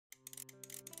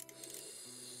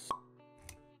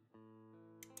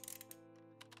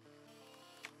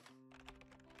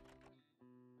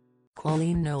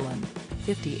Coleen Nolan,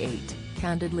 58,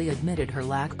 candidly admitted her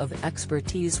lack of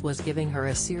expertise was giving her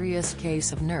a serious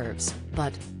case of nerves,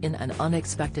 but, in an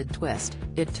unexpected twist,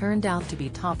 it turned out to be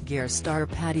Top Gear star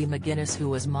Paddy McGuinness who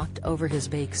was mocked over his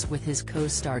bakes with his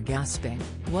co-star gasping,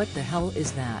 "What the hell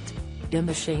is that? I'm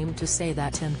ashamed to say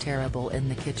that I'm terrible in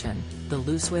the kitchen." The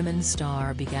Loose Women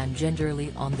star began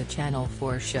gingerly on the Channel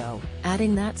 4 show,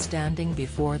 adding that standing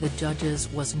before the judges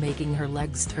was making her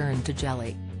legs turn to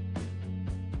jelly.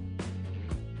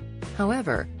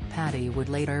 However, Paddy would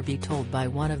later be told by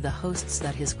one of the hosts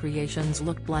that his creations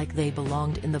looked like they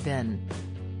belonged in the bin.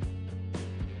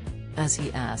 As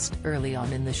he asked early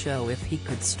on in the show if he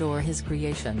could store his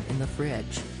creation in the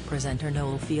fridge, presenter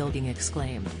Noel Fielding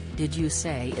exclaimed, "Did you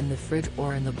say in the fridge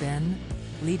or in the bin?"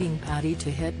 leading Paddy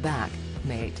to hit back,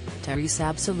 "Mate, there's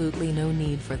absolutely no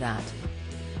need for that."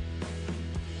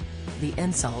 The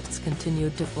insults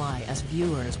continued to fly as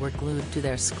viewers were glued to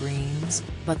their screens,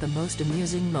 but the most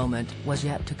amusing moment was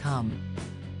yet to come.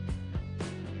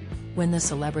 When the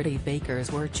celebrity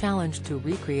bakers were challenged to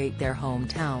recreate their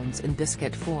hometowns in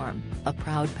biscuit form, a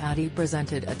proud Paddy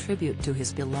presented a tribute to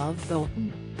his beloved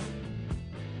Bolton.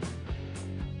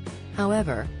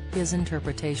 However, his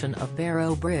interpretation of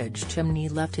Barrow Bridge chimney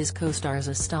left his co-stars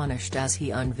astonished as he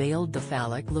unveiled the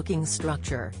phallic-looking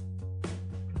structure.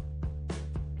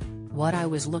 "What I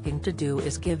was looking to do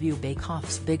is give you Bake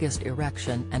Off's biggest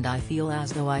erection and I feel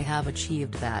as though I have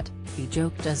achieved that," he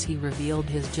joked as he revealed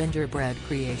his gingerbread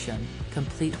creation,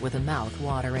 complete with a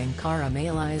mouth-watering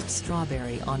caramelized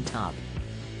strawberry on top.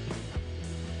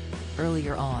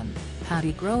 Earlier on,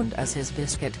 Paddy groaned as his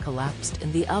biscuit collapsed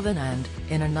in the oven and,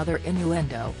 in another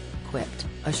innuendo, quipped,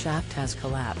 "A shaft has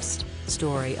collapsed,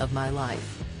 story of my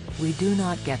life. We do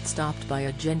not get stopped by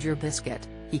a ginger biscuit,"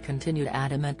 he continued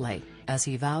adamantly, as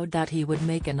he vowed that he would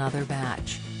make another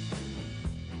batch.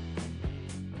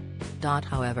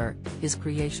 However, his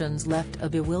creations left a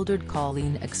bewildered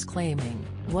Coleen exclaiming,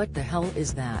 "What the hell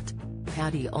is that?"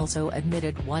 Paddy also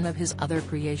admitted one of his other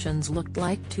creations looked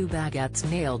like two baguettes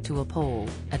nailed to a pole,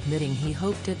 admitting he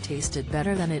hoped it tasted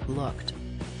better than it looked.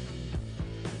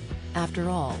 After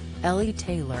all, Ellie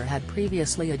Taylor had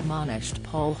previously admonished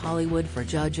Paul Hollywood for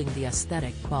judging the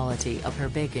aesthetic quality of her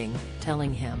baking,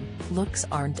 telling him, "Looks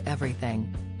aren't everything."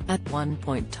 At one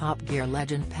point Top Gear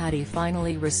legend Paddy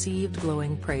finally received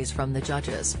glowing praise from the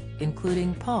judges,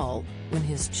 including Paul, when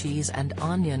his cheese and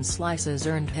onion slices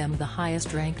earned him the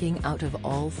highest ranking out of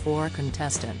all 4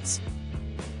 contestants.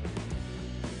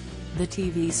 The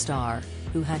TV star,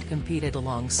 who had competed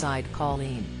alongside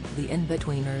Coleen, The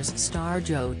Inbetweeners star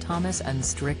Joe Thomas and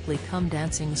Strictly Come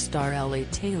Dancing star Ellie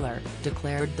Taylor,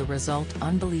 declared the result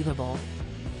unbelievable.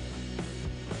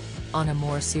 On a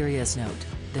more serious note,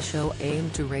 the show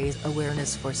aimed to raise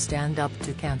awareness for Stand Up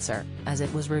to Cancer, as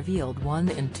it was revealed 1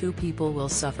 in 2 people will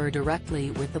suffer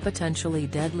directly with the potentially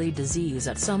deadly disease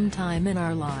at some time in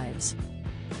our lives.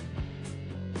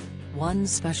 One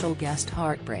special guest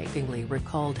heartbreakingly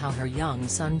recalled how her young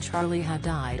son Charlie had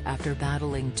died after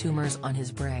battling tumors on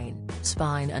his brain,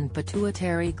 spine and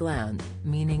pituitary gland,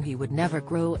 meaning he would never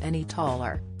grow any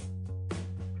taller.